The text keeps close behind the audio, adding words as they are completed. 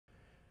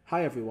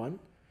Hi everyone.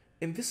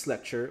 In this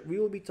lecture, we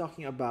will be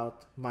talking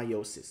about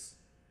meiosis.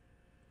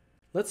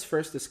 Let's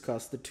first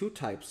discuss the two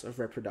types of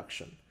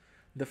reproduction.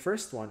 The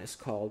first one is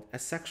called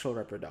asexual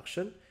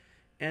reproduction,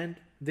 and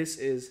this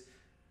is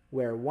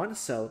where one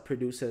cell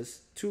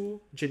produces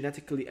two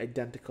genetically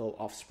identical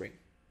offspring.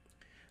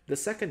 The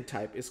second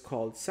type is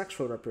called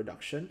sexual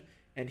reproduction,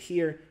 and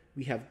here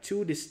we have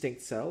two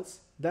distinct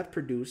cells that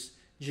produce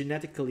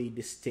genetically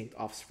distinct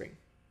offspring.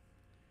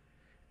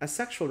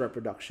 Asexual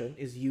reproduction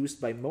is used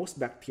by most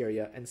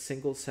bacteria and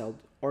single-celled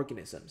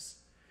organisms.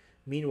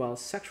 Meanwhile,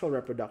 sexual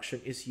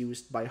reproduction is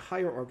used by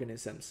higher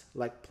organisms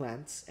like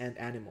plants and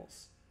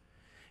animals.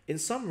 In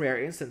some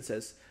rare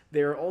instances,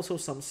 there are also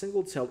some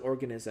single-celled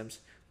organisms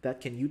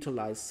that can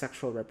utilize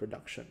sexual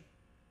reproduction.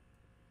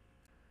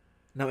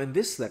 Now in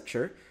this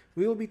lecture,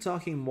 we will be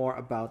talking more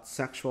about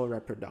sexual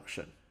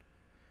reproduction.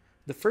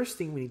 The first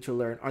thing we need to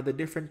learn are the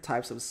different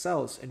types of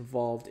cells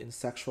involved in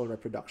sexual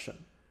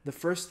reproduction. The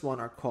first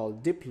one are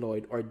called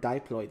diploid or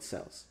diploid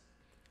cells.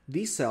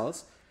 These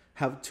cells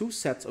have two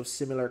sets of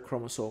similar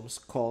chromosomes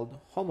called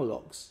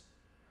homologs.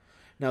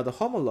 Now the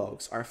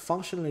homologs are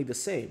functionally the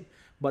same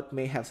but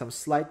may have some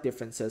slight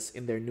differences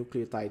in their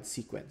nucleotide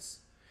sequence.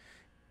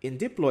 In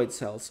diploid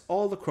cells,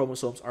 all the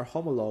chromosomes are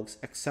homologs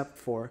except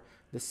for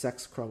the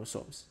sex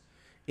chromosomes.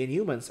 In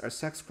humans, our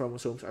sex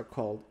chromosomes are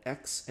called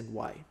X and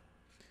Y.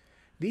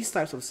 These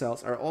types of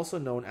cells are also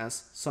known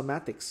as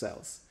somatic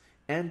cells,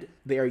 and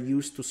they are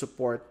used to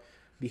support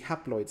the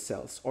haploid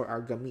cells or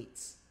our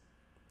gametes.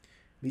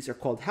 These are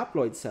called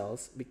haploid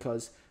cells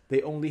because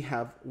they only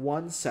have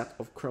one set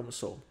of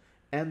chromosome,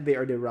 and they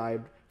are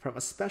derived from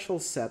a special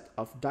set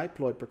of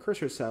diploid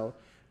precursor cell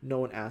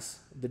known as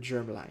the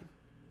germline.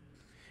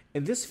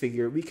 In this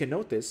figure, we can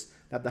notice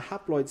that the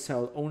haploid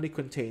cell only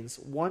contains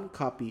one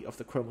copy of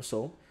the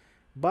chromosome,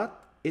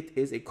 but it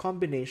is a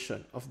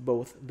combination of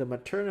both the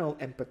maternal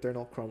and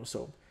paternal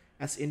chromosome,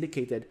 as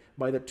indicated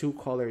by the two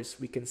colors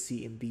we can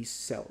see in these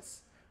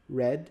cells,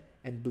 red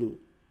and blue.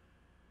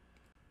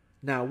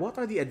 Now, what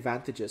are the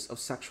advantages of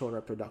sexual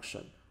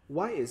reproduction?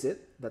 Why is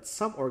it that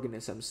some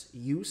organisms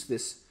use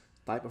this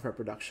type of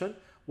reproduction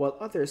while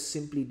others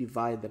simply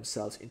divide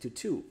themselves into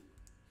two?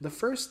 The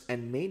first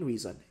and main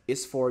reason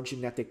is for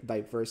genetic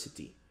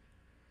diversity.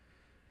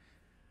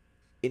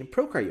 In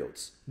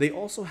prokaryotes, they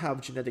also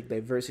have genetic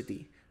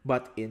diversity,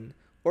 but in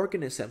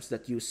organisms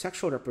that use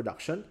sexual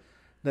reproduction,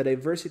 the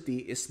diversity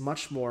is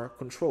much more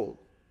controlled.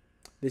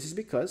 This is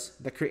because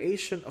the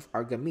creation of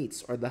our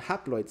gametes or the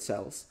haploid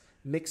cells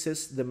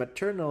mixes the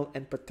maternal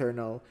and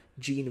paternal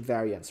gene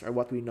variants, or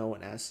what we know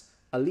as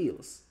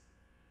alleles.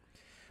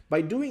 By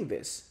doing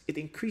this, it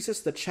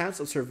increases the chance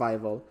of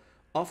survival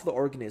of the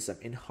organism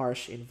in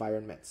harsh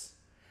environments.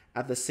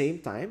 At the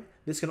same time,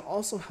 this can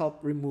also help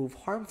remove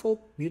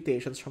harmful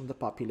mutations from the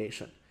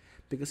population,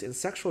 because in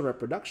sexual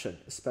reproduction,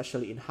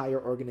 especially in higher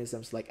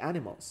organisms like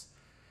animals,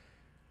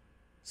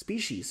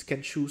 species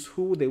can choose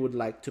who they would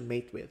like to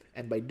mate with,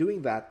 and by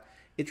doing that,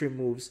 it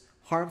removes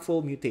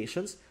harmful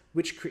mutations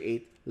which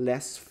create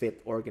less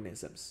fit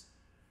organisms.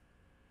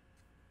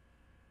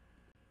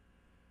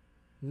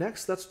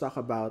 Next, let's talk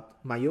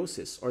about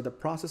meiosis, or the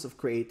process of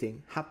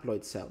creating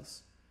haploid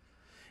cells.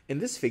 In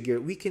this figure,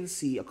 we can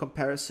see a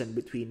comparison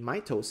between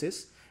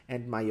mitosis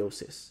and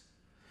meiosis.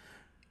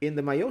 In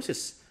the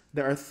meiosis,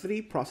 there are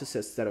three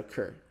processes that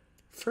occur.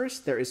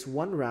 First, there is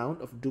one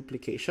round of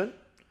duplication,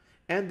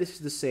 and this is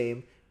the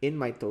same in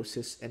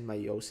mitosis and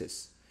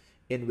meiosis,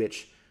 in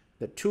which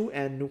the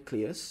 2N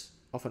nucleus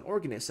of an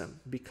organism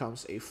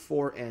becomes a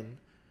 4N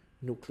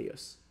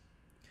nucleus.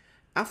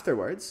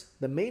 Afterwards,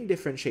 the main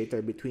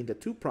differentiator between the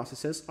two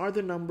processes are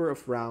the number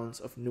of rounds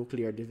of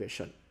nuclear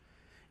division.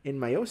 In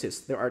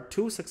meiosis, there are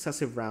two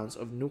successive rounds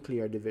of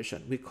nuclear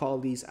division. We call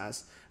these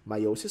as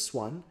meiosis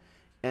 1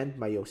 and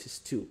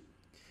meiosis 2.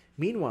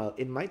 Meanwhile,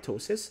 in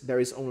mitosis,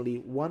 there is only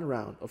one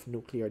round of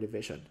nuclear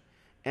division,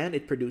 and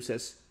it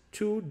produces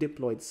two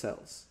diploid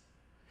cells.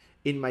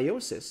 In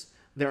meiosis,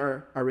 there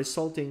are a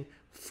resulting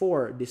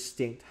 4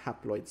 distinct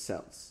haploid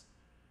cells.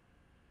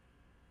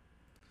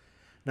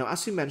 Now,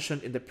 as we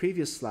mentioned in the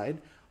previous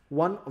slide,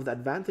 one of the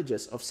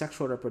advantages of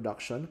sexual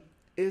reproduction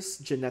is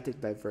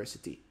genetic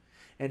diversity.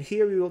 And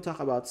here we will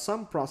talk about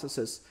some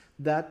processes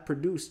that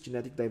produce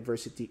genetic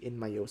diversity in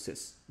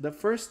meiosis. The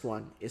first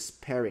one is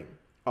pairing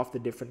of the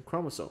different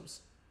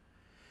chromosomes.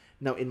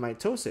 Now in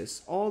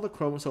mitosis, all the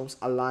chromosomes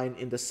align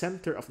in the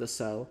center of the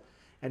cell,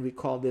 and we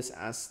call this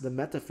as the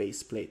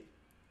metaphase plate.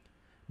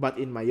 But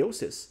in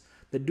meiosis,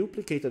 the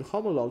duplicated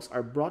homologs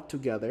are brought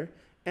together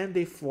and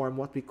they form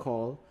what we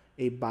call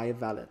a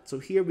bivalent. So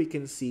here we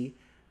can see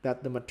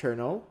that the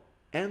maternal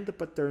and the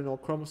paternal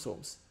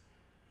chromosomes,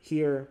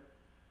 here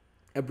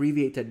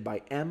abbreviated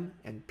by M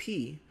and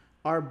P,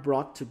 are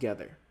brought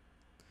together.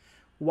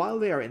 While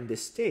they are in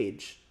this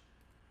stage,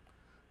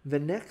 the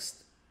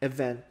next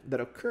event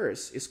that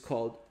occurs is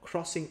called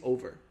crossing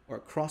over or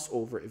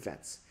crossover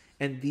events,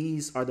 and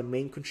these are the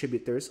main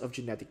contributors of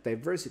genetic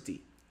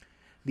diversity.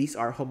 These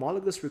are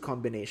homologous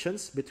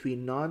recombinations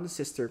between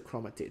non-sister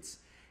chromatids.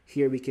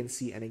 Here we can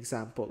see an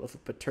example of a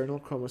paternal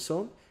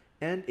chromosome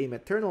and a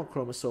maternal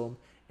chromosome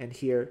and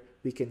here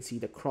we can see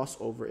the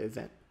crossover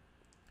event.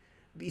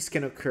 These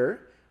can occur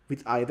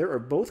with either or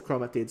both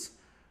chromatids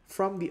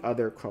from the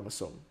other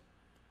chromosome.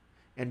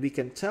 And we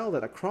can tell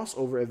that a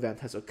crossover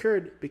event has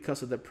occurred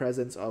because of the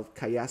presence of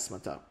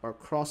chiasmata, or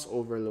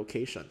crossover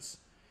locations.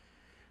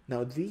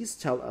 Now these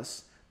tell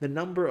us the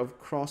number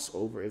of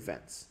crossover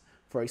events.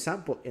 For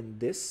example, in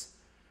this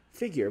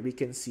figure, we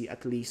can see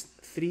at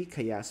least 3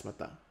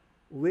 chiasmata,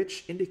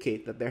 which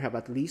indicate that there have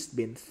at least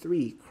been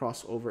 3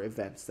 crossover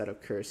events that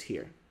occurs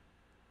here.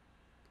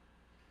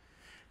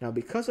 Now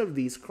because of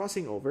these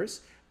crossing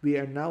overs, we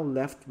are now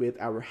left with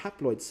our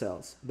haploid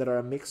cells that are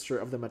a mixture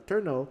of the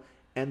maternal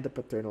and the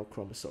paternal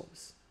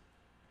chromosomes.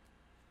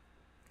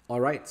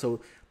 Alright,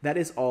 so that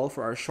is all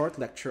for our short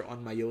lecture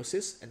on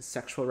meiosis and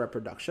sexual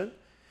reproduction.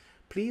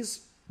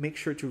 Please make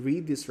sure to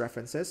read these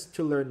references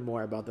to learn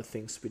more about the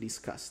things we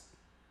discussed.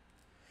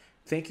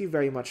 Thank you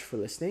very much for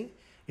listening.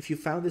 If you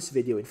found this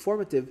video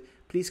informative,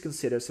 please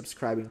consider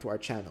subscribing to our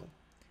channel.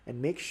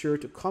 And make sure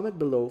to comment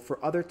below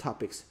for other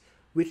topics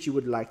which you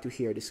would like to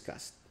hear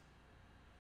discussed.